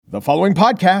The following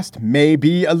podcast may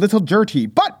be a little dirty,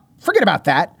 but forget about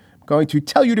that. I'm going to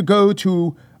tell you to go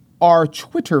to our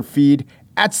Twitter feed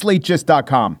at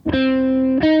slategist.com.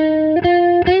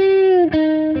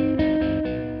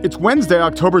 It's Wednesday,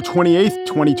 October 28th,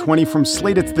 2020. From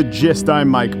Slate, it's The Gist. I'm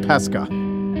Mike Pesca.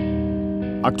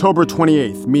 October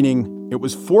 28th, meaning it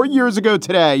was 4 years ago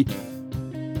today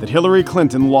that Hillary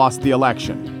Clinton lost the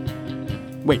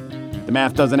election. Wait, the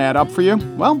math doesn't add up for you?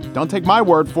 Well, don't take my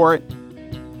word for it.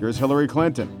 Here's Hillary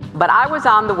Clinton. But I was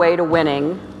on the way to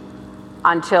winning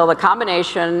until the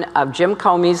combination of Jim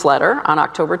Comey's letter on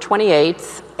October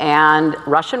 28th and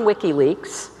Russian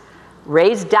WikiLeaks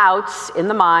raised doubts in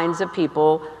the minds of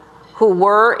people who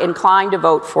were inclined to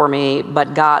vote for me,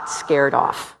 but got scared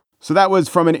off. So that was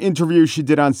from an interview she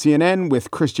did on CNN with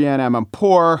Christiane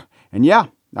Amanpour. And yeah,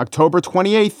 October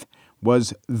 28th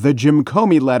was the Jim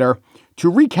Comey letter. To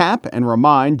recap and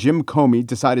remind, Jim Comey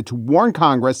decided to warn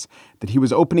Congress that he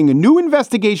was opening a new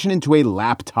investigation into a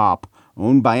laptop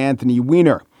owned by Anthony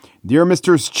Weiner. "Dear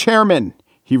Mr. Chairman,"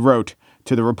 he wrote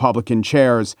to the Republican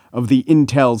chairs of the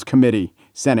Intel's Committee,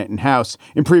 Senate and House.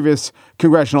 In previous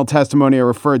congressional testimony, I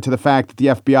referred to the fact that the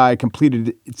FBI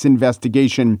completed its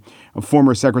investigation of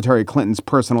former Secretary Clinton's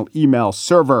personal email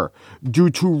server. Due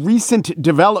to recent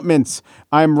developments,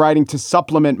 I am writing to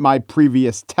supplement my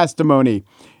previous testimony.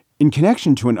 In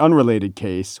connection to an unrelated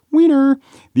case, Weiner,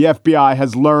 the FBI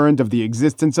has learned of the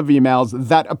existence of emails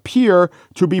that appear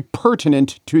to be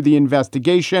pertinent to the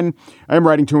investigation. I am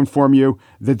writing to inform you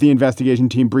that the investigation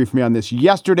team briefed me on this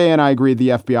yesterday, and I agree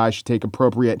the FBI should take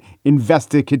appropriate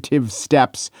investigative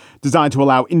steps designed to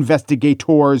allow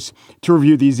investigators to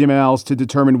review these emails to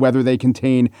determine whether they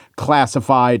contain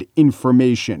classified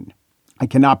information. I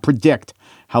cannot predict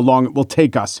how long it will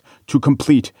take us to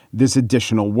complete this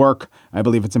additional work. I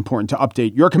believe it's important to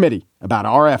update your committee about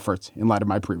our efforts in light of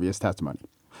my previous testimony.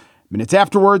 Minutes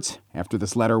afterwards, after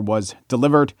this letter was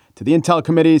delivered to the Intel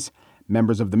committees,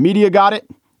 members of the media got it.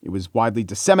 It was widely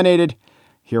disseminated.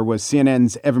 Here was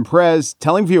CNN's Evan Perez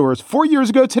telling viewers 4 years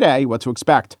ago today what to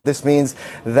expect. This means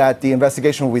that the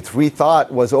investigation which we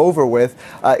thought was over with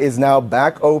is now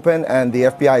back open, and the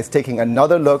FBI is taking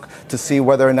another look to see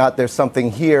whether or not there's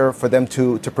something here for them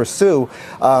to pursue.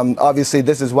 Obviously,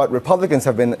 this is what Republicans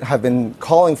have been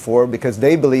calling for, because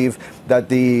they believe that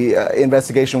the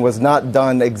investigation was not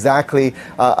done exactly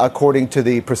according to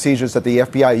the procedures that the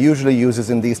FBI usually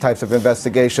uses in these types of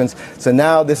investigations. So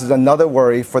now this is another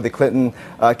worry for the Clinton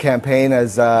campaign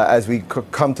as we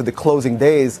come to the closing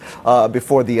days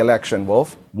before the election.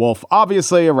 Wolf,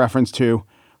 obviously a reference to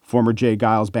former J.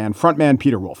 Geils Band frontman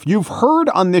Peter Wolf. You've heard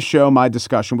on this show my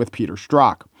discussion with Peter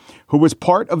Strzok, who was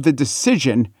part of the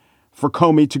decision for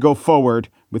Comey to go forward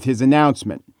with his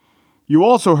announcement. You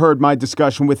also heard my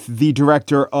discussion with the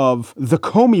director of the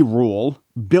Comey Rule,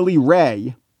 Billy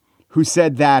Ray, who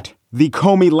said that the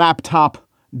Comey laptop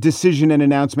decision and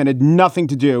announcement had nothing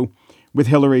to do with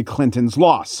Hillary Clinton's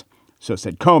loss. So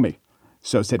said Comey.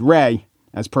 So said Ray,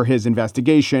 as per his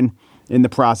investigation in the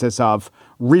process of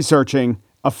researching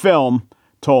a film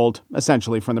told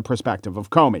essentially from the perspective of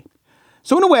Comey.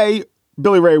 So in a way,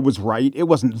 Billy Ray was right. It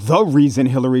wasn't the reason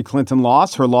Hillary Clinton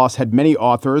lost. Her loss had many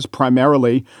authors,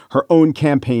 primarily her own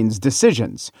campaign's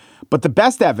decisions. But the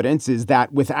best evidence is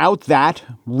that without that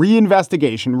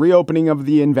reopening of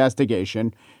the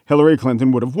investigation, Hillary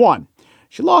Clinton would have won.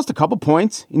 She lost a couple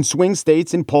points in swing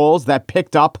states in polls that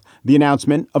picked up the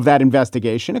announcement of that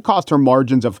investigation. It cost her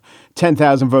margins of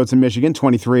 10,000 votes in Michigan,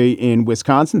 23 in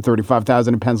Wisconsin,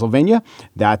 35,000 in Pennsylvania.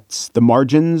 That's the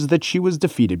margins that she was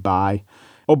defeated by.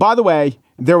 Oh, by the way,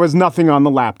 there was nothing on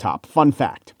the laptop. Fun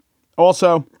fact.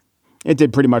 Also, it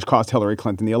did pretty much cost Hillary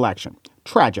Clinton the election.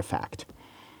 Tragic fact.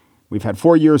 We've had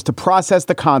 4 years to process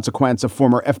the consequence of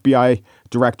former FBI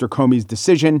Director Comey's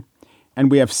decision,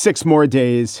 and we have 6 more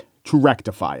days to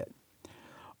rectify it.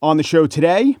 On the show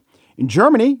today, in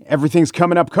Germany, everything's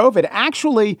coming up COVID.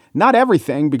 Actually, not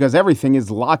everything, because everything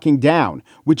is locking down,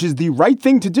 which is the right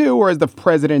thing to do, or as the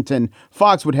president and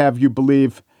Fox would have you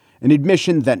believe, an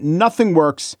admission that nothing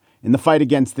works in the fight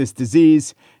against this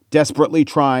disease, desperately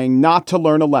trying not to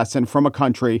learn a lesson from a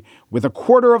country with a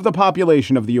quarter of the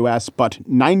population of the U.S., but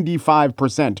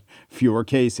 95% fewer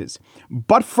cases.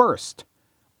 But first,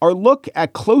 our look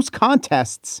at close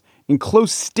contests in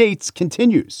close states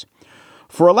continues.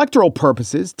 For electoral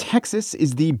purposes, Texas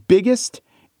is the biggest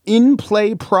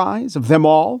in-play prize of them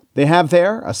all. They have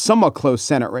there a somewhat close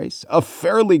Senate race, a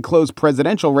fairly close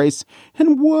presidential race,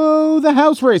 and whoa, the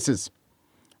House races.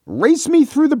 Race me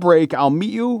through the break. I'll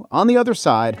meet you on the other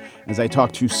side as I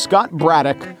talk to Scott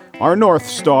Braddock, our North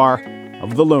Star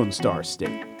of the Lone Star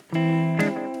State.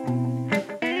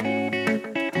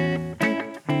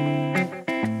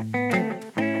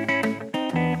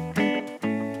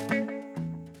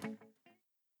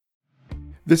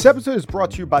 This episode is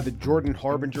brought to you by the Jordan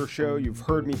Harbinger Show. You've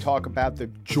heard me talk about the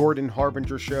Jordan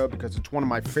Harbinger Show because it's one of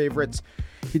my favorites.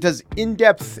 He does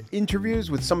in-depth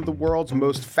interviews with some of the world's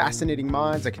most fascinating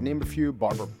minds. I can name a few: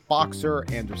 Barbara Boxer,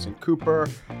 Anderson Cooper,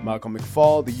 Michael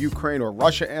McFaul, the Ukraine or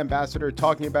Russia ambassador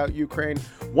talking about Ukraine.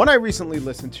 One I recently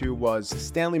listened to was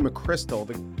Stanley McChrystal,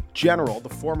 the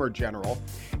former general,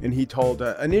 and he told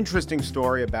an interesting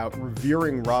story about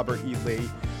revering Robert E. Lee.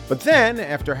 But then,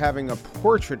 after having a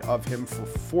portrait of him for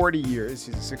 40 years,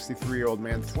 he's a 63-year-old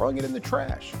man, throwing it in the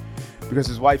trash. Because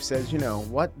his wife says, you know,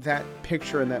 what that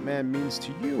picture and that man means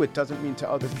to you, it doesn't mean to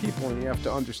other people, and you have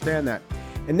to understand that.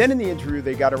 And then in the interview,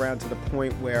 they got around to the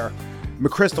point where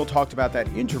McChrystal talked about that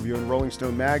interview in Rolling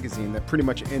Stone magazine that pretty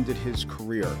much ended his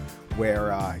career,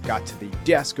 where it got to the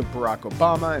desk of Barack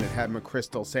Obama, and it had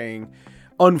McChrystal saying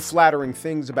unflattering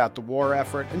things about the war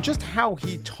effort, and just how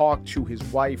he talked to his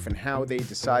wife and how they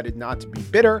decided not to be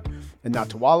bitter and not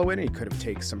to wallow in it. He could have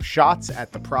taken some shots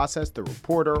at the process, the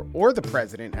reporter, or the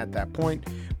president at that point,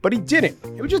 but he didn't.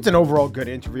 It was just an overall good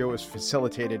interview. It was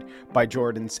facilitated by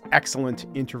Jordan's excellent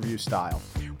interview style.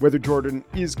 Whether Jordan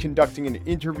is conducting an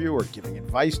interview or giving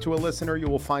advice to a listener, you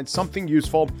will find something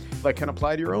useful that can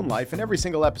apply to your own life in every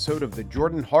single episode of The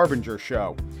Jordan Harbinger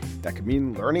Show. That could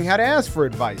mean learning how to ask for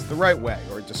advice the right way,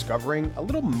 or discovering a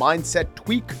little mindset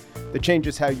tweak that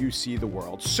changes how you see the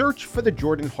world. Search for The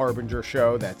Jordan Harbinger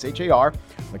Show. That's H-A-R,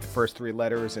 like the first three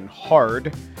letters, and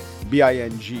hard,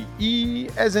 B-I-N-G-E,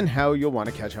 as in how you'll want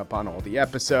to catch up on all the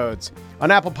episodes on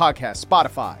Apple Podcasts,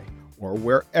 Spotify, or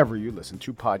wherever you listen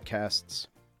to podcasts.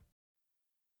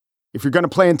 If you're going to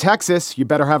play in Texas, you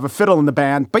better have a fiddle in the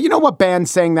band. But you know what band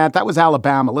saying that? That was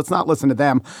Alabama. Let's not listen to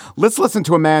them. Let's listen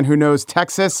to a man who knows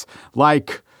Texas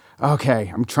like, okay,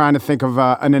 I'm trying to think of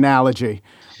an analogy.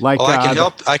 Like,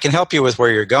 well, I can help you with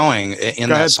where you're going in go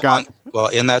that ahead, song. Scott. Well,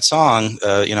 in that song,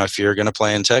 if you're going to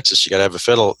play in Texas, you got to have a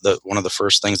fiddle. One of the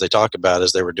first things they talk about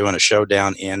is they were doing a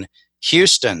showdown in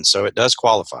Houston, so it does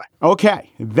qualify.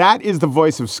 Okay, that is the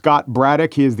voice of Scott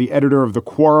Braddock. He is the editor of the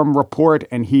Quorum Report,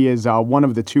 and he is one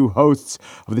of the two hosts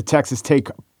of the Texas Take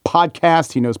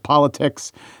podcast. He knows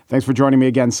politics. Thanks for joining me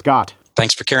again, Scott.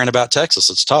 Thanks for caring about Texas.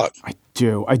 Let's talk.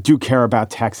 I do care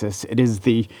about Texas. It is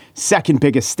the second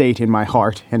biggest state in my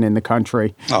heart and in the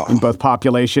country, in both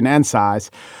population and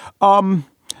size.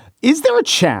 Is there a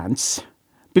chance,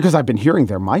 because I've been hearing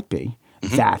there might be,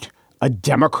 that a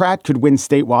Democrat could win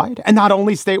statewide, and not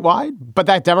only statewide, but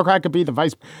that Democrat could be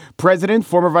the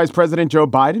former Vice President Joe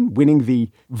Biden, winning the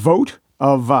vote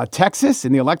of Texas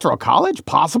in the Electoral College?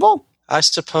 Possible? I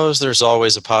suppose there's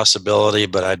always a possibility,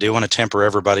 but I do want to temper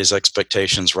everybody's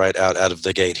expectations right out of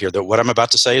the gate here. That what I'm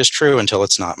about to say is true until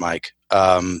it's not, Mike.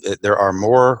 There are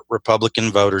more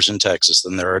Republican voters in Texas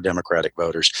than there are Democratic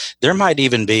voters. There might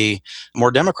even be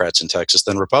more Democrats in Texas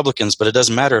than Republicans, but it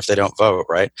doesn't matter if they don't vote,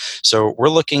 right? So we're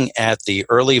looking at the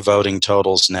early voting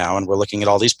totals now, and we're looking at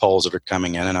all these polls that are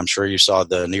coming in, and I'm sure you saw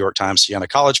the New York Times Siena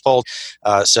College poll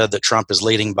said that Trump is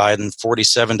leading Biden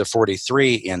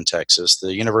 47-43 in Texas.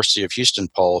 The University of Houston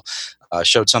poll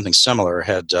showed something similar,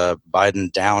 had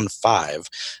Biden down 5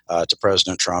 to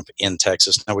President Trump in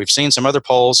Texas. Now, we've seen some other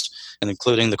polls, and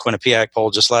including the Quinnipiac poll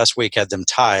just last week had them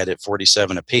tied at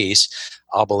 47 apiece.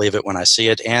 I'll believe it when I see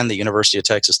it. And the University of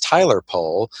Texas Tyler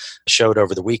poll showed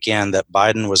over the weekend that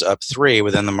Biden was up 3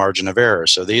 within the margin of error.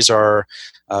 So these are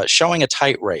showing a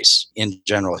tight race in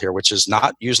general here, which is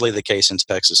not usually the case in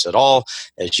Texas at all.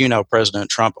 As you know,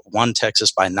 President Trump won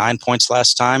Texas by 9 points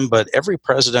last time, but every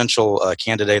presidential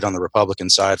candidate on the Republican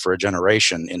side for a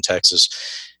generation in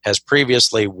Texas has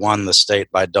previously won the state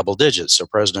by double digits. So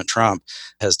President Trump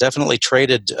has definitely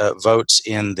traded votes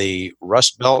in the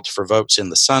Rust Belt for votes in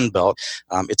the Sun Belt.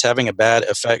 It's having a bad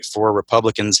effect for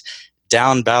Republicans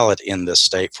down ballot in this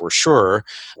state for sure,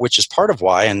 which is part of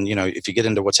why, and if you get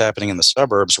into what's happening in the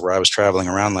suburbs where I was traveling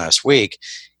around last week,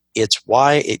 it's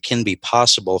why it can be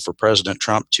possible for President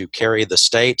Trump to carry the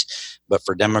state, but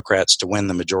for Democrats to win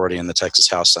the majority in the Texas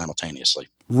House simultaneously.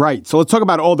 Right. So let's talk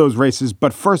about all those races.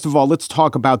 But first of all, let's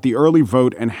talk about the early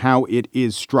vote and how it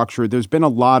is structured. There's been a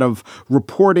lot of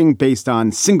reporting based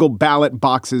on single ballot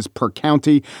boxes per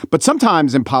county. But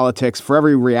sometimes in politics, for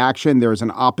every reaction, there's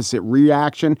an opposite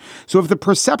reaction. So if the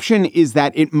perception is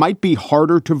that it might be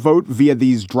harder to vote via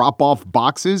these drop-off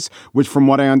boxes, which from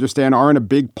what I understand aren't a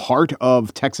big part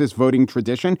of Texas voting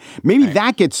tradition, maybe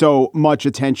that gets so much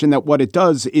attention that what it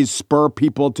does is spur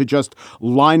people to just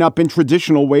line up in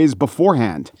traditional ways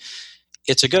beforehand.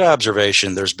 It's a good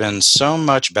observation. There's been so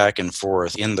much back and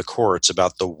forth in the courts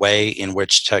about the way in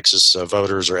which Texas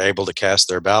voters are able to cast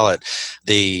their ballot.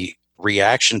 The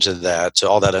reaction to that, to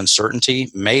all that uncertainty,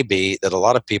 may be that a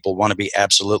lot of people want to be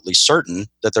absolutely certain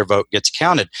that their vote gets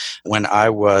counted. When I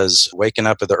was waking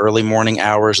up at the early morning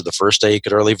hours of the first day you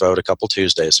could early vote a couple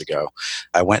Tuesdays ago,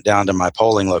 I went down to my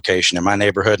polling location in my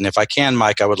neighborhood. And if I can,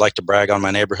 Mike, I would like to brag on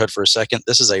my neighborhood for a second.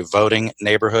 This is a voting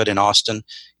neighborhood in Austin.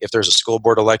 If there's a school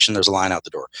board election, there's a line out the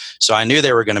door. So I knew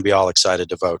they were going to be all excited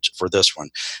to vote for this one.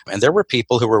 And there were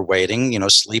people who were waiting,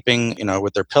 sleeping,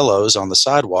 with their pillows on the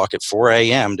sidewalk at 4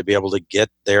 a.m. to be able to get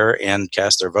there and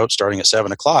cast their vote starting at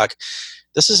 7 o'clock.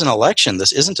 This is an election.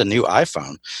 This isn't a new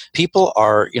iPhone. People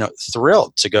are,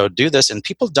 thrilled to go do this. And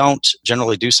people don't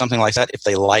generally do something like that if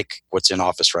they like what's in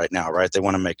office right now, right? They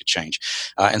want to make a change.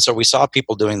 And so we saw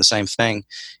people doing the same thing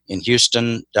in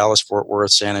Houston, Dallas, Fort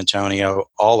Worth, San Antonio,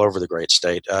 all over the great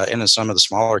state, and in some of the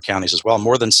smaller counties as well.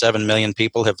 More than 7 million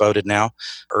people have voted now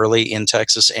early in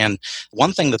Texas. And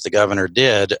one thing that the governor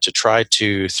did to try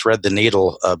to thread the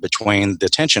needle between the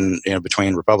tension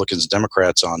between Republicans and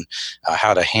Democrats on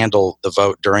how to handle the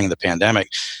vote during the pandemic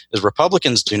is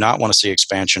Republicans do not want to see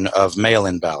expansion of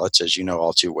mail-in ballots, as you know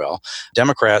all too well.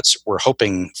 Democrats were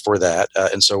hoping for that.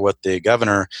 And so what the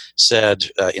governor said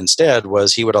instead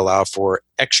was he would allow for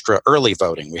extra early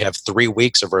voting. We have 3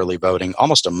 weeks of early voting,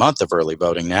 almost a month of early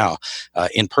voting now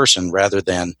in person rather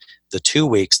than the 2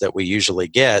 weeks that we usually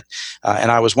get.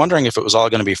 And I was wondering if it was all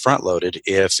going to be front loaded,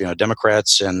 if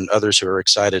Democrats and others who are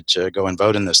excited to go and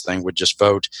vote in this thing would just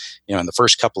vote in the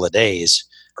first couple of days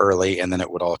early, and then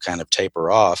it would all kind of taper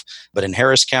off. But in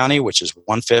Harris County, which is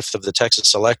 1/5 of the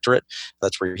Texas electorate,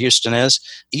 that's where Houston is,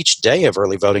 each day of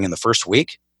early voting in the first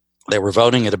week, they were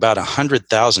voting at about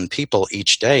 100,000 people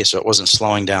each day, so it wasn't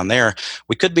slowing down there.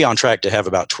 We could be on track to have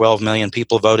about 12 million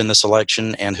people vote in this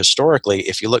election, and historically,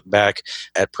 if you look back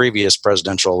at previous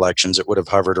presidential elections, it would have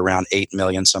hovered around 8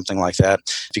 million, something like that.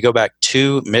 If you go back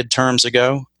 2 midterms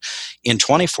ago, in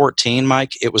 2014,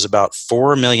 Mike, it was about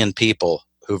 4 million people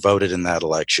who voted in that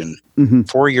election.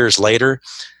 4 years later,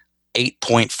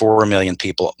 8.4 million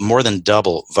people, more than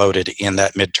double, voted in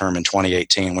that midterm in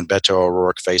 2018 when Beto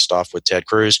O'Rourke faced off with Ted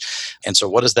Cruz. And so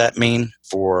what does that mean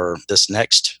for this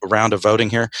next round of voting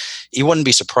here? You wouldn't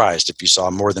be surprised if you saw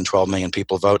more than 12 million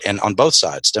people vote. And on both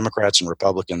sides, Democrats and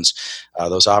Republicans,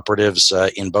 those operatives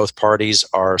in both parties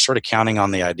are sort of counting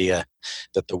on the idea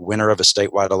that the winner of a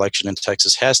statewide election in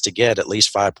Texas has to get at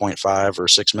least 5.5 or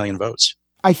 6 million votes.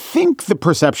 I think the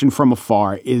perception from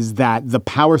afar is that the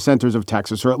power centers of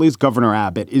Texas, or at least Governor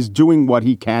Abbott, is doing what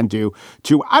he can do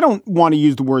to, I don't want to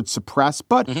use the word suppress,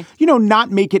 but,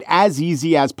 not make it as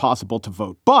easy as possible to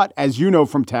vote. But as you know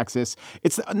from Texas,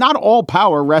 it's not all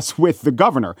power rests with the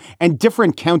governor, and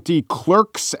different county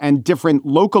clerks and different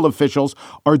local officials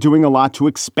are doing a lot to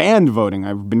expand voting.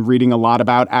 I've been reading a lot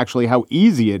about actually how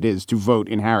easy it is to vote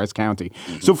in Harris County.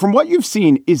 So from what you've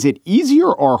seen, is it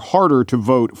easier or harder to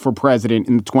vote for president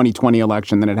in the 2020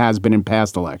 election than it has been in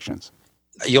past elections?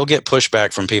 You'll get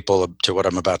pushback from people to what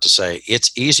I'm about to say.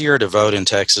 It's easier to vote in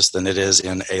Texas than it is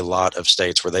in a lot of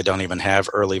states where they don't even have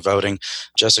early voting.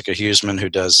 Jessica Huseman, who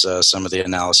does some of the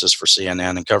analysis for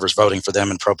CNN and covers voting for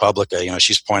them in ProPublica,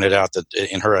 she's pointed out that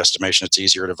in her estimation, it's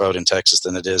easier to vote in Texas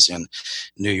than it is in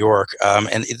New York.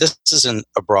 And this is in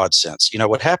a broad sense.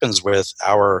 What happens with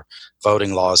our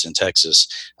voting laws in Texas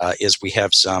is we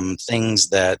have some things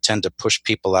that tend to push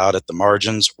people out at the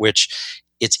margins, which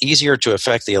it's easier to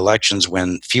affect the elections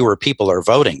when fewer people are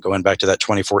voting. Going back to that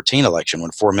 2014 election when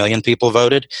 4 million people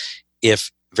voted, if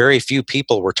very few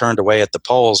people were turned away at the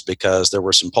polls because there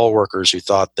were some poll workers who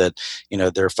thought that,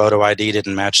 their photo ID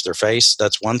didn't match their face,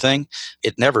 that's one thing.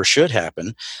 It never should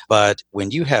happen. But when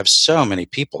you have so many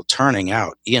people turning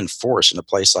out in force in a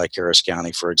place like Harris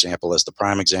County, for example, as the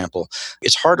prime example,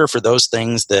 it's harder for those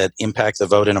things that impact the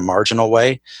vote in a marginal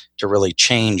way to really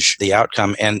change the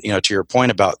outcome. And, to your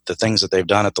point about the things that they've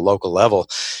done at the local level,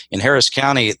 in Harris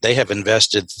County, they have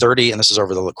invested and this is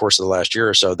over the course of the last year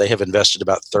or so, they have invested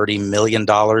about $30 million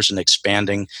in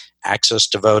expanding access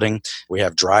to voting. We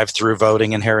have drive-through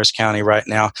voting in Harris County right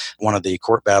now. One of the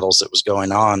court battles that was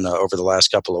going on over the last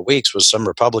couple of weeks was some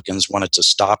Republicans wanted to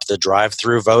stop the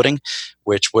drive-through voting,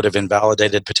 which would have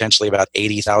invalidated potentially about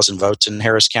 80,000 votes in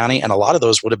Harris County. And a lot of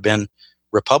those would have been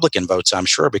Republican votes, I'm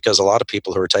sure, because a lot of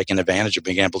people who are taking advantage of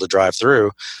being able to drive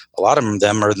through, a lot of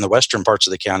them are in the western parts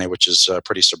of the county, which is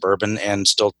pretty suburban and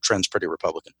still trends pretty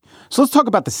Republican. So let's talk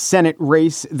about the Senate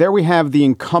race. There we have the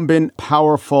incumbent,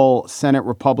 powerful Senate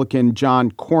Republican,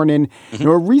 John Cornyn.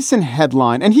 A recent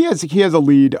headline, and he has a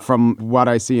lead from what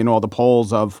I see in all the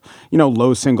polls of,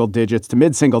 low single digits to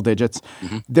mid single digits.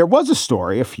 There was a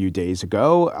story a few days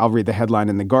ago. I'll read the headline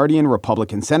in The Guardian.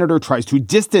 Republican senator tries to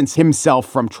distance himself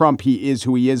from Trump. He is is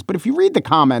who he is. But if you read the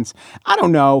comments, I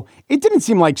don't know. It didn't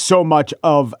seem like so much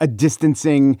of a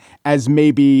distancing as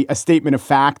maybe a statement of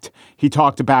fact. He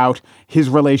talked about his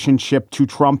relationship to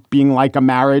Trump being like a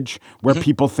marriage where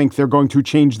people think they're going to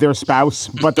change their spouse,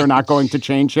 but they're not going to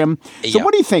change him. So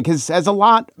what do you think? Has a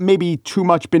lot, maybe too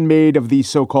much, been made of the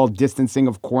so-called distancing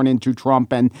of Cornyn to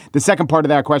Trump? And the second part of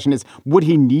that question is, would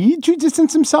he need to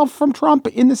distance himself from Trump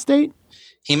in the state?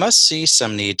 He must see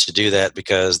some need to do that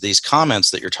because these comments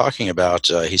that you're talking about,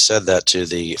 he said that to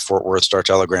the Fort Worth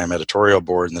Star-Telegram editorial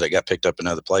board and that it got picked up in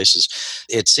other places.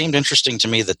 It seemed interesting to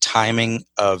me, the timing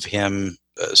of him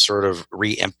sort of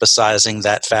re-emphasizing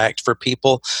that fact for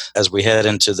people as we head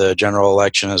into the general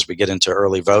election, as we get into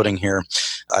early voting here.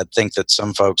 I think that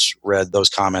some folks read those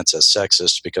comments as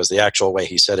sexist because the actual way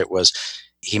he said it was,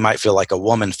 he might feel like a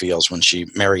woman feels when she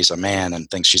marries a man and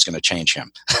thinks she's going to change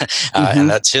him. And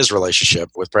that's his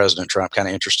relationship with President Trump. Kind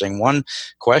of interesting. One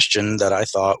question that I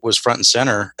thought was front and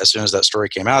center as soon as that story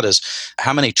came out is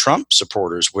how many Trump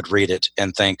supporters would read it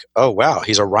and think, oh, wow,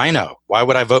 he's a rhino. Why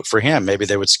would I vote for him? Maybe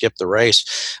they would skip the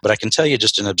race. But I can tell you,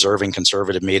 just in observing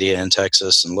conservative media in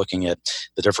Texas and looking at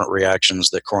the different reactions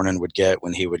that Cornyn would get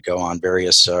when he would go on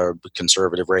various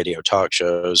conservative radio talk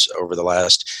shows over the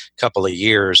last couple of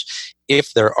years,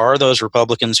 if there are those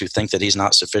Republicans who think that he's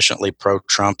not sufficiently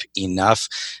pro-Trump enough,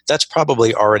 that's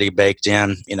probably already baked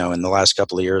in, in the last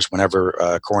couple of years. Whenever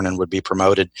Cornyn would be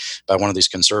promoted by one of these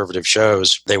conservative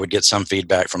shows, they would get some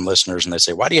feedback from listeners and they'd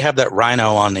say, why do you have that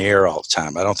rhino on the air all the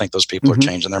time? I don't think those people are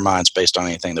changing their minds based on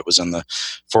anything that was in the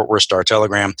Fort Worth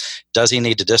Star-Telegram. Does he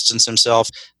need to distance himself?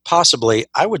 Possibly.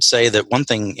 I would say that one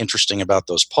thing interesting about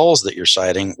those polls that you're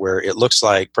citing, where it looks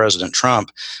like President Trump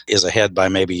is ahead by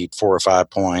maybe 4 or 5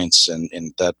 points, and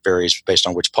that varies based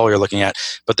on which poll you're looking at,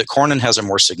 but that Cornyn has a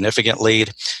more significant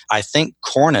lead. I think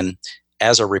Cornyn,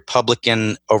 as a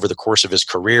Republican over the course of his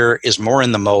career, is more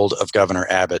in the mold of Governor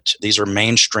Abbott. These are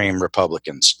mainstream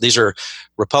Republicans. These are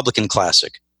Republican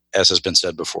classic, as has been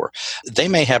said before. They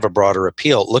may have a broader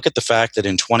appeal. Look at the fact that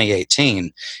in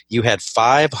 2018, you had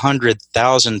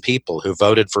 500,000 people who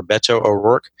voted for Beto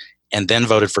O'Rourke and then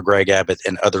voted for Greg Abbott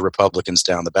and other Republicans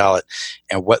down the ballot.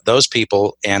 And what those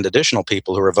people and additional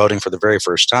people who are voting for the very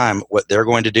first time, what they're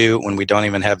going to do when we don't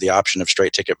even have the option of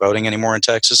straight ticket voting anymore in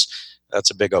Texas, that's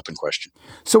a big open question.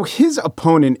 So his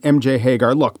opponent, MJ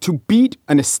Hagar, look, to beat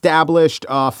an established,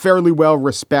 fairly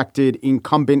well-respected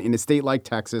incumbent in a state like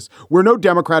Texas, where no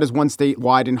Democrat has won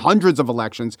statewide in hundreds of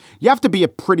elections, you have to be a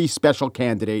pretty special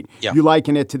candidate. Yeah. You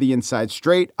liken it to the Inside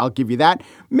Straight. I'll give you that.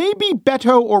 Maybe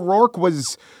Beto O'Rourke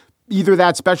was either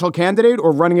that special candidate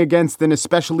or running against an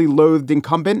especially loathed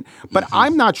incumbent. But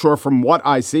I'm not sure from what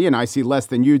I see, and I see less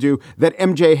than you do, that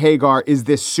MJ Hagar is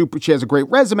this she has a great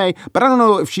resume, but I don't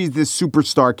know if she's this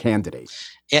superstar candidate.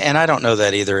 Yeah, and I don't know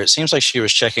that either. It seems like she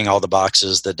was checking all the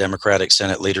boxes that Democratic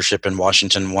Senate leadership in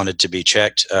Washington wanted to be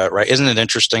checked, right? Isn't it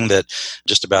interesting that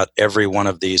just about every one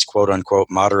of these quote-unquote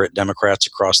moderate Democrats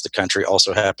across the country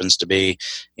also happens to be,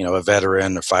 a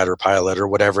veteran or fighter pilot or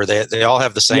whatever? They all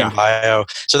have the same bio.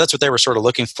 So that's what they were sort of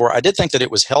looking for. I did think that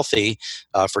it was healthy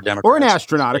for Democrats. Or an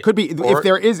astronaut. It could be,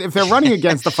 if they're running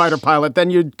against the fighter pilot,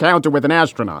 then you'd counter with an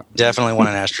astronaut. Definitely want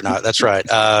an astronaut. That's right.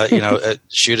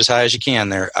 Shoot as high as you can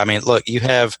there. I mean, look, you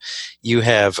have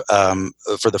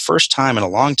for the first time in a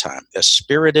long time, a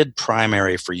spirited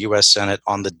primary for U.S. Senate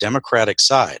on the Democratic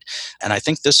side. And I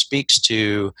think this speaks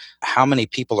to how many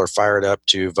people are fired up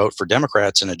to vote for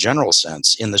Democrats in a general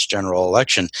sense in this general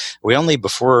election.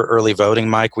 Before early voting,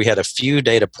 Mike, we had a few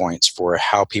data points for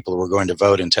how people were going to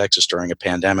vote in Texas during a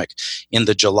pandemic. In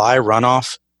the July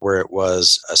runoff, where it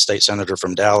was a state senator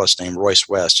from Dallas named Royce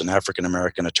West, an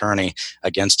African-American attorney,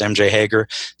 against MJ Hagar,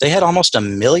 they had almost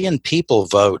 1 million people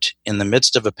vote in the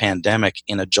midst of a pandemic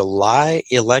in a July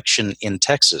election in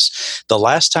Texas. The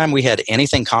last time we had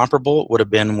anything comparable would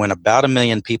have been when about 1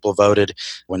 million people voted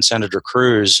when Senator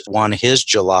Cruz won his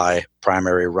July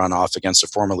primary runoff against the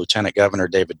former Lieutenant Governor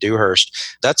David Dewhurst.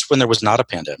 That's when there was not a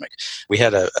pandemic. We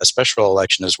had a special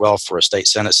election as well for a state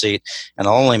Senate seat, and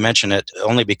I'll only mention it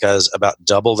only because about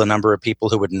double the number of people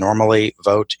who would normally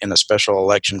vote in a special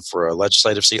election for a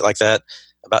legislative seat like that,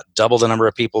 about double the number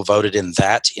of people voted in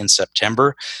that in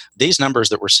September. These numbers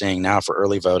that we're seeing now for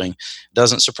early voting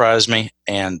doesn't surprise me,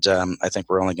 and I think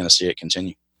we're only going to see it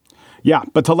continue. Yeah,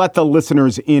 but to let the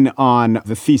listeners in on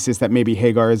the thesis that maybe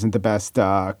Hagar isn't the best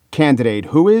candidate,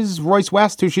 who is Royce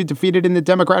West, who she defeated in the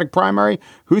Democratic primary?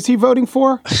 Who's he voting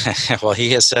for? Well,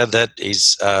 he has said that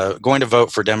he's going to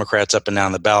vote for Democrats up and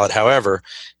down the ballot. However,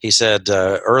 he said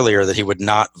earlier that he would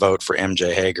not vote for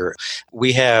MJ Hager.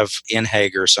 We have in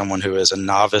Hager someone who is a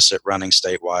novice at running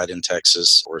statewide in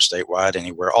Texas or statewide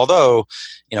anywhere. Although,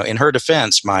 in her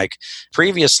defense, Mike,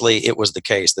 previously it was the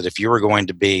case that if you were going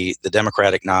to be the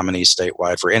Democratic nominee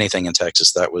statewide for anything in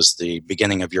Texas, that was the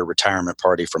beginning of your retirement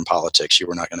party from politics. You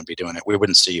were not going to be doing it. We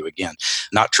wouldn't see you again.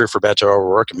 Not true for Beto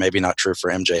O'Rourke, and maybe not true for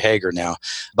MJ Hager now.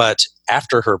 But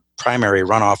after her primary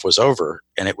runoff was over,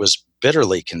 and it was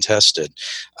bitterly contested,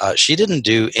 she didn't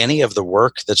do any of the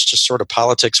work that's just sort of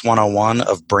politics 101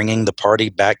 of bringing the party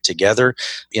back together.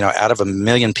 Out of 1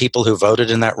 million people who voted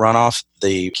in that runoff,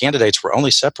 the candidates were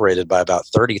only separated by about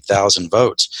 30,000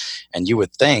 votes. And you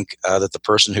would think that the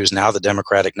person who's now the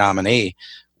Democratic nominee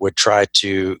would try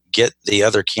to get the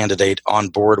other candidate on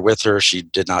board with her. She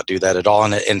did not do that at all.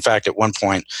 And in fact, at one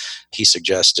point, he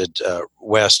suggested,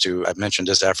 West, who I mentioned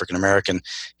is African-American,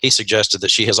 he suggested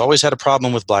that she has always had a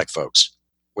problem with black folks,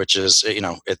 which is,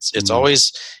 it's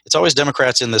always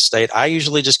Democrats in this state. I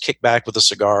usually just kick back with a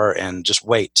cigar and just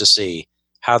wait to see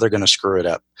how they're going to screw it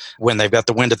up when they've got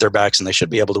the wind at their backs, and they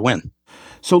should be able to win.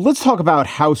 So let's talk about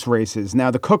House races.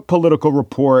 Now, the Cook Political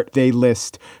Report, they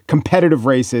list competitive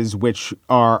races, which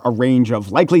are a range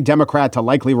of likely Democrat to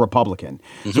likely Republican.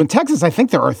 Mm-hmm. So in Texas, I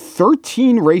think there are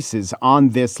 13 races on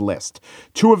this list.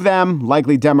 2 of them,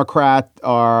 likely Democrat,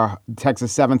 are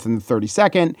Texas 7th and the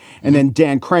 32nd. And then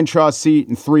Dan Crenshaw's seat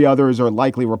and 3 others are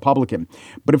likely Republican.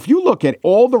 But if you look at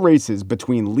all the races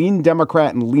between lean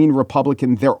Democrat and lean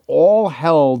Republican, they're all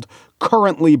held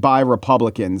currently by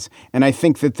Republicans. And I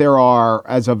think that there are,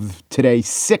 as of today,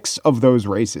 6 of those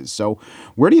races. So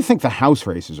where do you think the House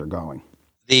races are going?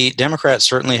 The Democrats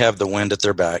certainly have the wind at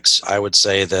their backs. I would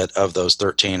say that of those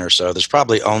 13 or so, there's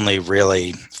probably only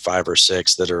really 5 or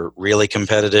 6 that are really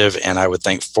competitive. And I would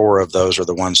think 4 of those are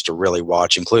the ones to really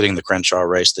watch, including the Crenshaw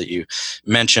race that you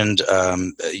mentioned.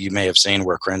 You may have seen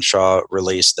where Crenshaw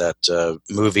released that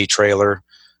movie trailer,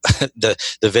 the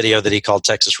video that he called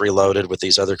Texas Reloaded, with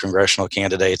these other congressional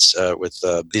candidates, with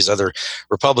these other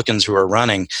Republicans who are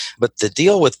running. But the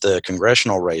deal with the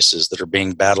congressional races that are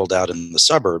being battled out in the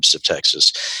suburbs of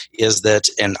Texas is that,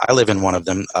 and I live in one of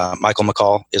them, Michael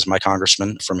McCaul is my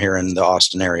congressman from here in the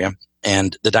Austin area.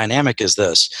 And the dynamic is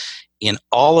this. In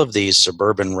all of these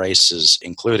suburban races,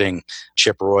 including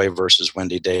Chip Roy versus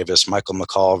Wendy Davis, Michael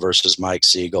McCaul versus Mike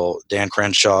Siegel, Dan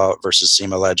Crenshaw versus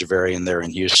Seema Lajavarian there in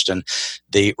Houston,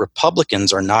 the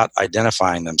Republicans are not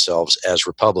identifying themselves as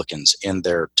Republicans in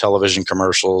their television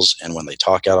commercials and when they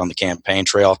talk out on the campaign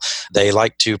trail. They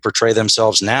like to portray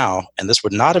themselves now, and this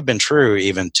would not have been true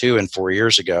even 2 and 4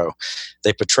 years ago.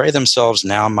 They portray themselves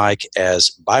now, Mike, as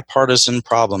bipartisan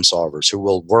problem solvers who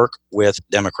will work with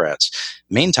Democrats.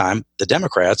 Meantime, the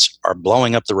Democrats are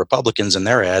blowing up the Republicans in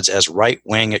their ads as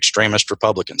right-wing extremist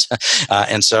Republicans.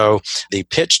 And so the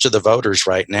pitch to the voters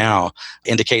right now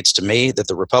indicates to me that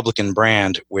the Republican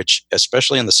brand, which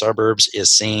especially in the suburbs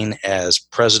is seen as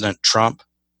President Trump,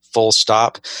 full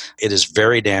stop, it is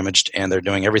very damaged, and they're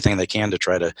doing everything they can to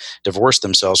try to divorce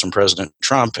themselves from President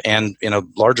Trump and, in a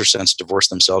larger sense, divorce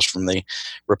themselves from the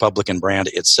Republican brand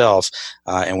itself.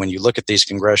 And when you look at these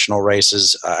congressional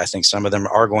races, I think some of them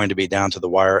are going to be down to the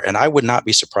wire. And I would not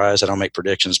be surprised, I don't make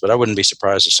predictions, but I wouldn't be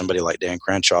surprised if somebody like Dan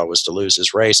Crenshaw was to lose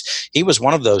his race. He was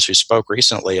one of those who spoke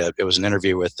recently. It was an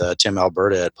interview with Tim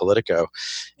Alberta at Politico.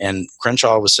 And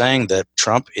Crenshaw was saying that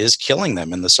Trump is killing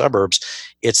them in the suburbs.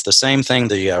 It's the same thing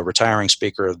the retiring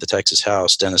Speaker of the Texas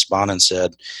House, Dennis Bonnen,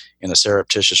 said in a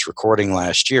surreptitious recording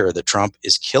last year, that Trump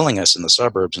is killing us in the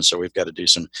suburbs, and so we've got to do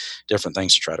some different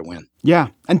things to try to win. Yeah,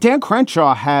 and Dan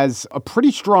Crenshaw has a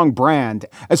pretty strong brand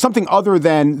as something other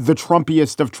than the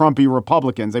Trumpiest of Trumpy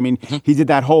Republicans. I mean, he did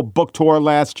that whole book tour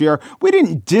last year. We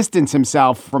didn't distance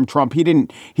himself from Trump. He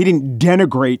didn't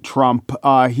denigrate Trump.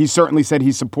 He certainly said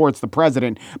he supports the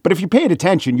president. But if you paid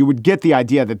attention, you would get the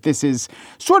idea that this is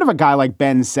sort of a guy like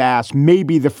Ben Sasse,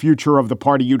 maybe the future of the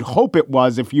party. You'd hope it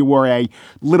was if you were a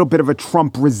little bit of a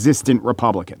Trump-resistant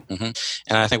Republican.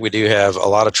 And I think we do have a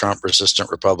lot of Trump-resistant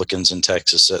Republicans in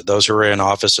Texas, those who are in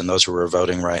office and those who are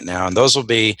voting right now. And those will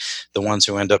be the ones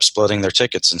who end up splitting their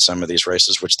tickets in some of these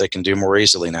races, which they can do more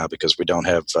easily now because we don't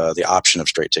have the option of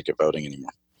straight ticket voting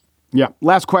anymore. Yeah.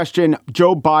 Last question.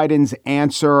 Joe Biden's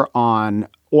answer on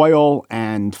oil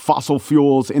and fossil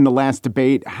fuels in the last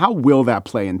debate. How will that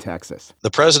play in Texas?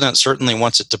 The president certainly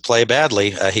wants it to play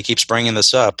badly. He keeps bringing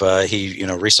this up. He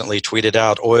recently tweeted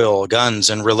out oil, guns,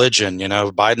 and religion.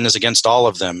 Biden is against all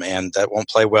of them, and that won't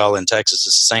play well in Texas.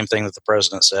 It's the same thing that the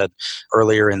president said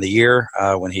earlier in the year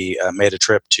when he made a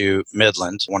trip to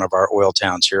Midland, one of our oil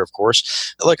towns here, of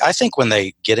course. Look, I think when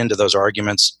they get into those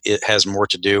arguments, it has more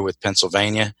to do with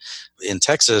Pennsylvania. In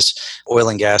Texas, oil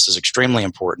and gas is extremely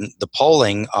important. The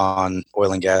polling on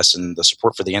oil and gas and the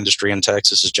support for the industry in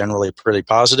Texas is generally pretty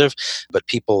positive, but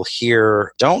people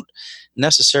here don't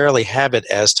necessarily have it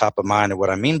as top of mind. And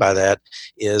what I mean by that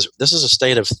is this is a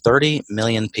state of 30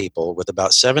 million people with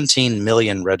about 17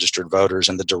 million registered voters,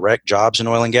 and the direct jobs in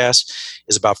oil and gas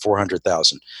is about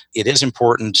 400,000. It is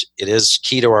important. It is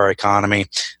key to our economy,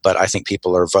 but I think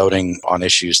people are voting on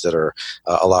issues that are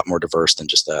a lot more diverse than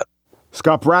just that.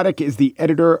 Scott Braddock is the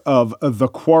editor of The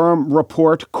Quorum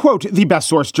Report, quote, the best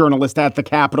source journalist at the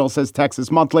Capitol, says Texas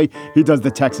Monthly. He does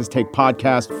the Texas Take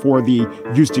podcast for the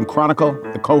Houston Chronicle,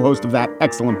 the co-host of that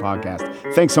excellent podcast.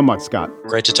 Thanks so much, Scott.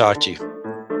 Great to talk to you.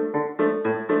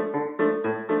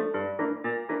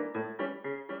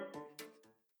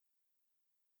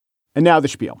 And now the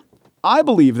spiel. I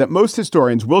believe that most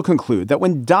historians will conclude that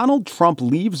when Donald Trump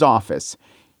leaves office,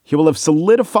 he will have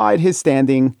solidified his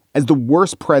standing as the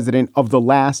worst president of the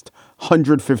last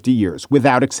 150 years,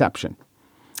 without exception.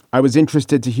 I was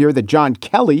interested to hear that John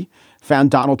Kelly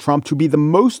found Donald Trump to be the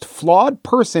most flawed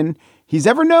person he's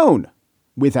ever known,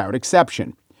 without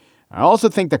exception. I also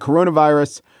think that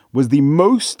coronavirus was the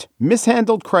most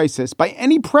mishandled crisis by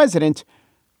any president,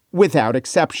 without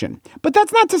exception. But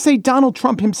that's not to say Donald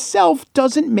Trump himself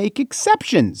doesn't make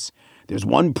exceptions. There's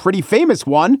one pretty famous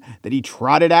one that he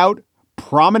trotted out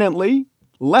prominently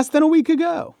less than a week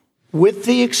ago. With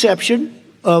the exception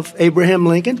of Abraham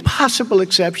Lincoln, possible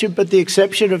exception, but the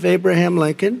exception of Abraham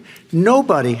Lincoln,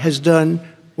 nobody has done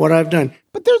what I've done.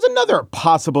 But there's another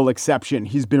possible exception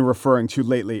he's been referring to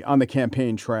lately on the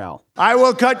campaign trail. I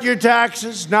will cut your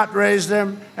taxes, not raise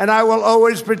them, and I will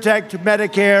always protect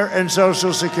Medicare and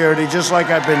Social Security, just like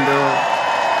I've been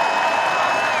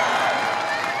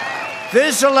doing.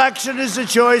 This election is a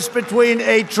choice between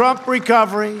a Trump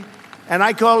recovery, and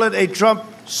I call it a Trump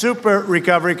super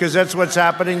recovery because that's what's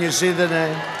happening. You see the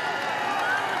name?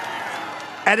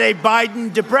 And a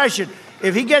Biden depression.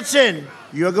 If he gets in,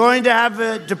 you're going to have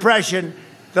a depression,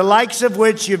 the likes of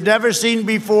which you've never seen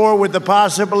before, with the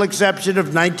possible exception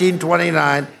of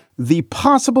 1929. The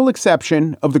possible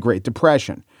exception of the Great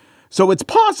Depression. So it's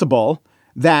possible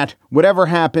that whatever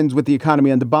happens with the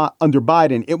economy under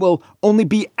Biden, it will only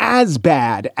be as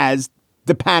bad as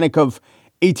the panic of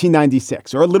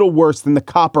 1896, or a little worse than the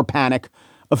copper panic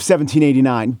of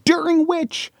 1789, during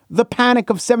which the panic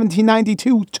of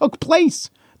 1792 took place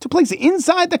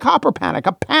inside the copper panic,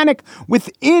 a panic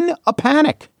within a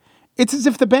panic. It's as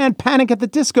if the band Panic at the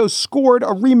Disco scored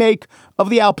a remake of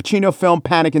the Al Pacino film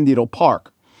Panic in Needle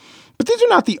Park. But these are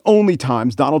not the only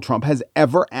times Donald Trump has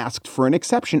ever asked for an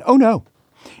exception. Oh, no.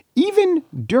 Even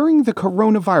during the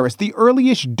coronavirus, the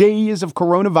early-ish days of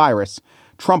coronavirus,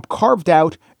 Trump carved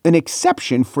out an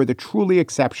exception for the truly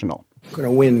exceptional. We're going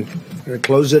to win. We're going to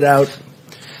close it out.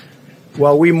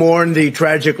 While we mourn the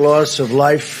tragic loss of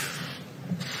life,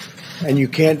 and you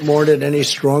can't mourn it any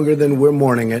stronger than we're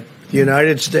mourning it, the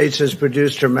United States has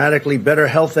produced dramatically better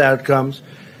health outcomes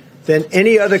than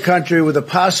any other country, with the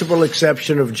possible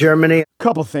exception of Germany.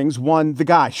 Couple things. One, the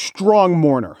guy, strong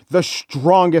mourner, the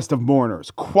strongest of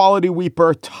mourners, quality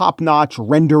weeper, top-notch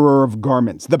renderer of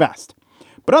garments, the best.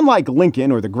 But unlike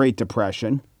Lincoln or the Great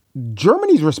Depression,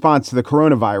 Germany's response to the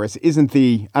coronavirus isn't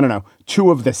the,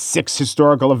 2 of the 6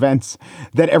 historical events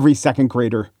that every second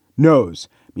grader knows.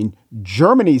 I mean,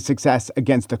 Germany's success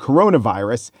against the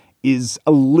coronavirus is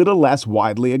a little less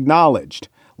widely acknowledged.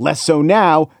 Less so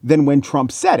now than when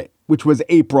Trump said it, which was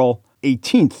April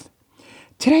 18th.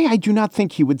 Today, I do not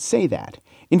think he would say that.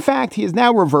 In fact, he has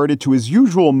now reverted to his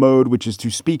usual mode, which is to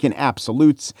speak in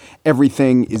absolutes.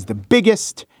 Everything is the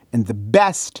biggest and the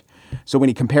best. So when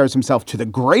he compares himself to the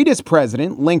greatest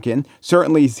president, Lincoln,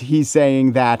 certainly he's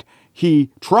saying that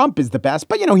Trump is the best,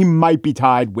 but, he might be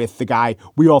tied with the guy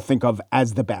we all think of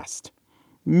as the best.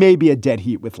 Maybe a dead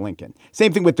heat with Lincoln.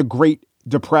 Same thing with the Great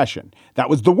Depression. That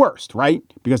was the worst, right?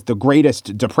 Because the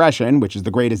greatest depression, which is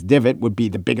the greatest divot, would be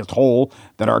the biggest hole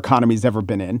that our economy's ever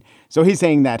been in. So he's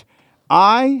saying that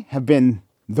I have been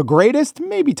the greatest,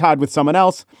 maybe tied with someone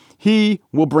else. He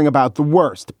will bring about the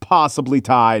worst, possibly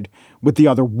tied with the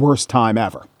other worst time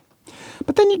ever.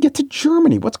 But then you get to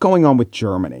Germany. What's going on with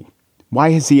Germany? Why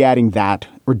is he adding that,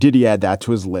 or did he add that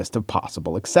to his list of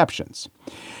possible exceptions?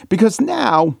 Because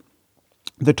now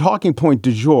the talking point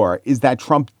du jour is that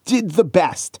Trump did the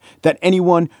best that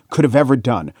anyone could have ever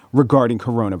done regarding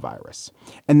coronavirus,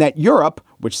 and that Europe,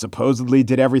 which supposedly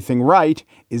did everything right,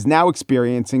 is now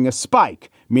experiencing a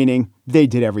spike, meaning they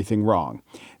did everything wrong.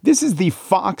 This is the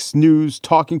Fox News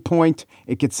talking point.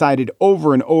 It gets cited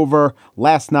over and over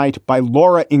last night by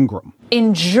Laura Ingraham.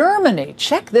 In Germany,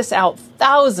 check this out,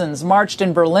 thousands marched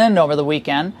in Berlin over the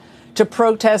weekend to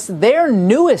protest their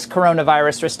newest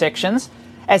coronavirus restrictions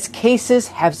as cases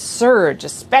have surged,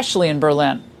 especially in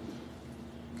Berlin.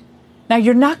 Now,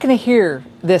 you're not going to hear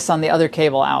this on the other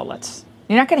cable outlets.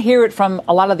 You're not going to hear it from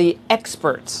a lot of the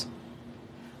experts.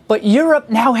 But Europe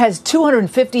now has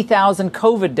 250,000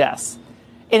 COVID deaths,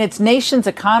 and its nation's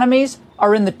economies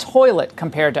are in the toilet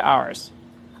compared to ours.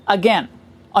 Again,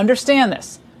 understand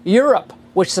this. Europe,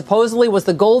 which supposedly was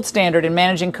the gold standard in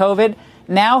managing COVID,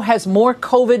 now has more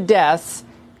COVID deaths,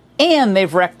 and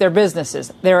they've wrecked their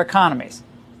businesses, their economies.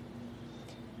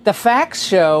 The facts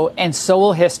show, and so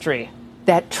will history,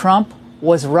 that Trump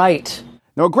was right.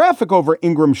 Now, a graphic over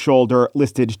Ingram's shoulder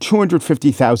listed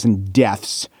 250,000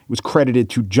 deaths. It was credited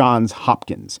to Johns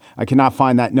Hopkins. I cannot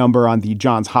find that number on the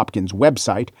Johns Hopkins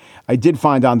website. I did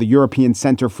find on the European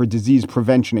Center for Disease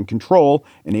Prevention and Control,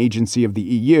 an agency of the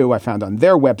EU, I found on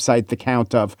their website the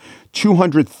count of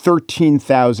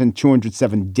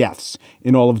 213,207 deaths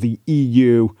in all of the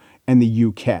EU and the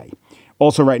UK.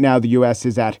 Also, right now, the US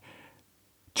is at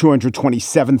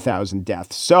 227,000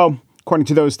 deaths. So, according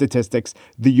to those statistics,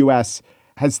 the US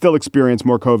has still experienced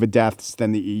more COVID deaths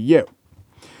than the EU.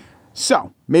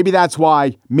 So, maybe that's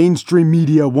why mainstream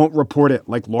media won't report it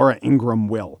like Laura Ingraham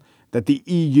will, that the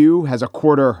EU has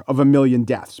 250,000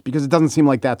 deaths, because it doesn't seem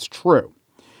like that's true.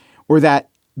 Or that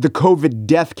the COVID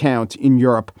death count in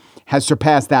Europe has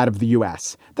surpassed that of the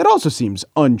US. That also seems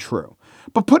untrue.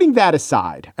 But putting that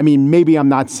aside, I mean, maybe I'm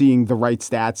not seeing the right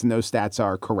stats and those stats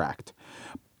are correct.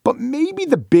 But maybe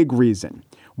the big reason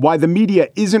why the media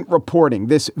isn't reporting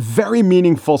this very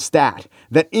meaningful stat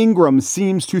that Ingraham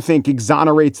seems to think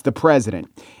exonerates the president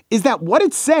is that what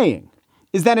it's saying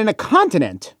is that in a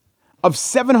continent of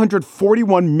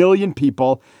 741 million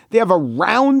people, they have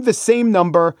around the same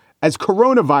number as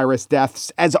coronavirus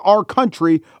deaths as our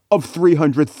country of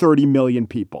 330 million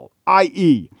people,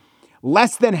 i.e.,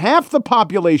 less than half the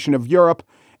population of Europe.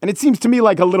 And it seems to me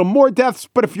like a little more deaths,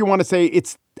 but if you want to say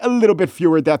it's a little bit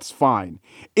fewer, that's fine.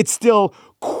 It's still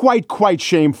quite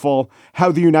shameful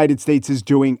how the United States is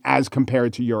doing as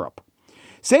compared to Europe.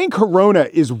 Saying corona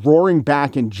is roaring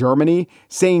back in Germany,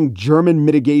 saying German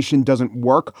mitigation doesn't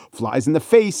work, flies in the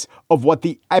face of what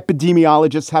the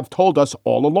epidemiologists have told us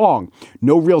all along.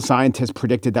 No real scientist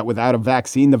predicted that without a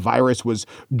vaccine, the virus was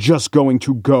just going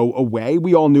to go away.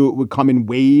 We all knew it would come in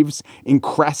waves, in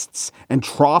crests and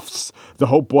troughs. The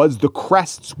hope was the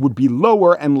crests would be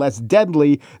lower and less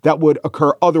deadly that would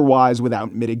occur otherwise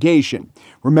without mitigation.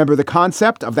 Remember the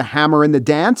concept of the hammer and the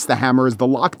dance? The hammer is the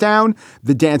lockdown.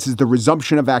 The dance is the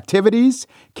resumption of activities,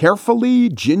 carefully,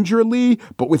 gingerly,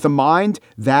 but with a mind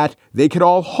that they could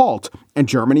all halt. And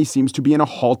Germany seems to be in a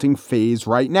halting phase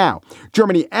right now.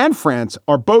 Germany and France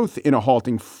are both in a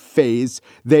halting phase.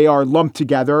 They are lumped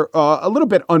together a little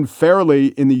bit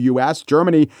unfairly in the U.S.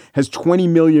 Germany has 20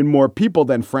 million more people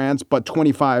than France, but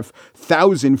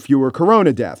 25,000 fewer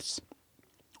corona deaths.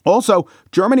 Also,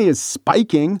 Germany is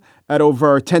spiking at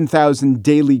over 10,000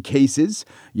 daily cases.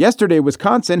 Yesterday,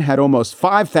 Wisconsin had almost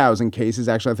 5,000 cases.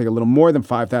 Actually, I think a little more than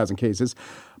 5,000 cases.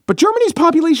 But Germany's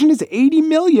population is 80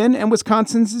 million and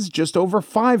Wisconsin's is just over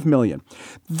 5 million.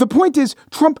 The point is,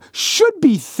 Trump should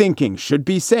be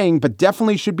saying, but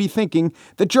definitely should be thinking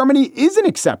that Germany is an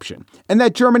exception and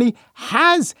that Germany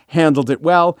has handled it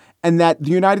well and that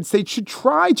the United States should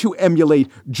try to emulate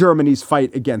Germany's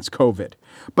fight against COVID.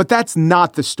 But that's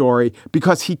not the story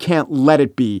because he can't let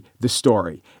it be the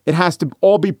story. It has to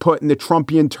all be put in the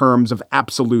Trumpian terms of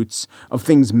absolutes, of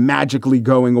things magically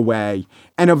going away,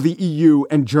 and of the EU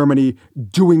and Germany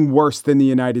doing worse than the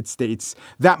United States.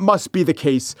 That must be the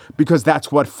case because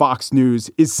that's what Fox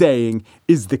News is saying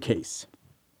is the case.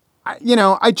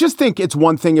 I just think it's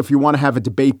one thing if you want to have a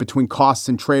debate between costs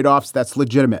and trade-offs, that's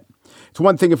legitimate. It's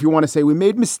one thing if you want to say we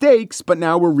made mistakes, but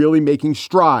now we're really making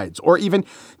strides. Or even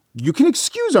you can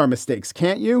excuse our mistakes,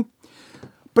 can't you?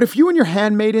 But if you and your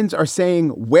handmaidens are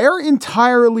saying we're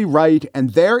entirely right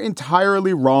and they're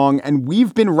entirely wrong and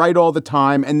we've been right all the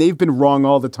time and they've been wrong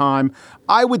all the time,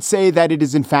 I would say that it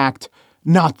is in fact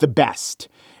not the best.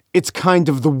 It's kind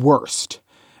of the worst.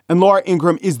 And Laura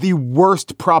Ingraham is the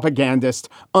worst propagandist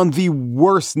on the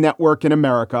worst network in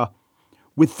America,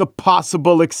 with the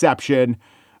possible exception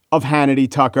of Hannity,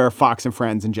 Tucker, Fox and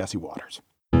Friends, and Jesse Waters.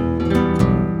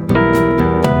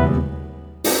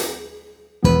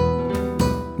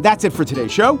 That's it for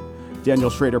today's show. Daniel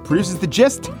Schrader produces The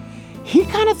Gist. He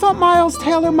kind of thought Miles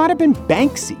Taylor might have been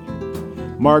Banksy.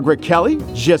 Margaret Kelly,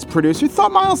 Gist producer,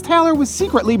 thought Miles Taylor was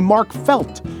secretly Mark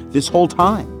Felt this whole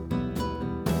time.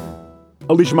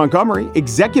 Alicia Montgomery,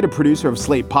 executive producer of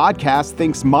Slate Podcast,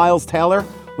 thinks Miles Taylor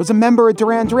was a member of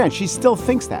Duran Duran. She still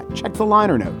thinks that. Check the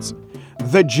liner notes.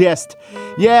 The Gist.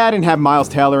 Yeah, I didn't have Miles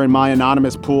Taylor in my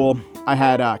anonymous pool. I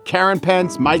had Karen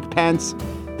Pence, Mike Pence,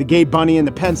 the gay bunny in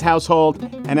the Pence household,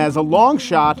 and as a long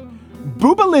shot,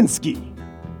 Boobalinsky.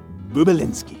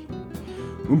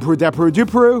 Umpru depru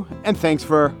dupru, and thanks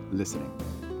for listening.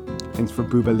 Thanks for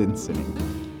Boobalinsky.